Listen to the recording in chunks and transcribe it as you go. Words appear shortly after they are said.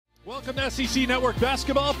Welcome to SEC Network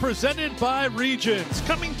Basketball, presented by Regions.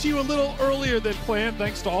 Coming to you a little earlier than planned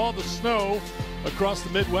thanks to all the snow across the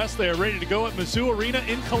Midwest. They are ready to go at Mizzou Arena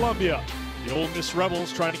in Columbia. The Ole Miss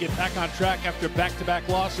Rebels trying to get back on track after back-to-back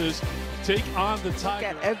losses. Take on the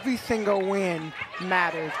Tigers. Every single win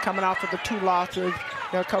matters. Coming off of the two losses,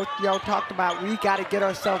 Coach Yo talked about we got to get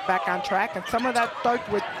ourselves back on track, and some of that starts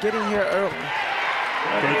with getting here early.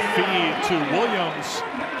 Good feed to Williams,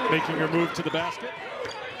 making her move to the basket.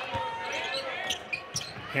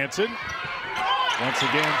 Hanson, once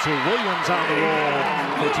again to Williams on the roll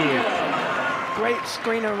for two. Great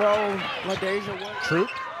screen and roll, LaDeja. Troop.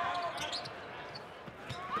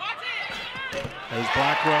 There's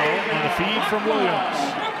Blackwell on the feed from Williams.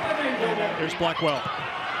 There's Blackwell.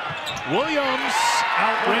 Williams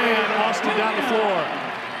outran Austin down the floor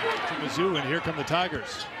to Mizzou, and here come the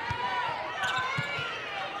Tigers.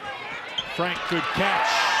 Frank, good catch.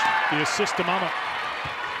 The assist to Mama.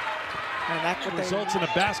 And that's what results in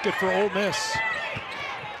a basket for Ole Miss.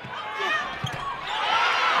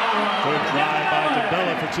 Good drive by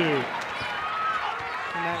DeBella for two.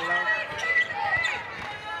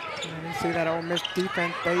 And you see that Ole Miss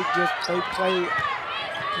defense, they play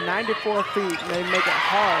 94 feet, and they make it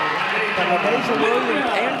hard. But LaDeja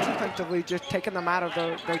Williams and defensively just taking them out of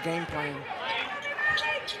their game plan.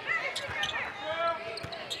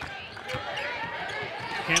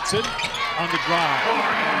 Hanson on the drive.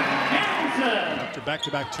 After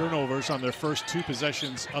back-to-back turnovers on their first two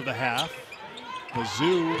possessions of the half,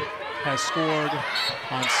 Mizzou has scored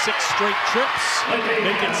on 6 straight trips,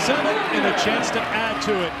 make it 7, and a chance to add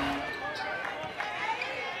to it.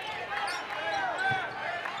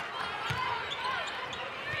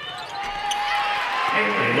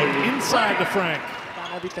 They look inside to Frank.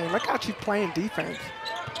 On everything. Look how she's playing defense.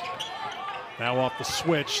 Now off the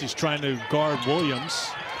switch, she's trying to guard Williams.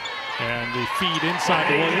 And the feed inside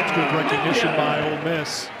to Williams. Good recognition by Ole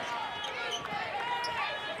Miss.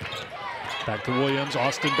 Back to Williams.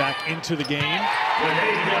 Austin back into the game. 2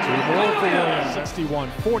 more for Williams.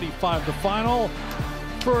 61-45 the final.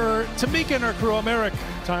 For Tamika and her crew, I'm Eric.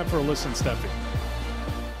 Time for a listen, Steffi.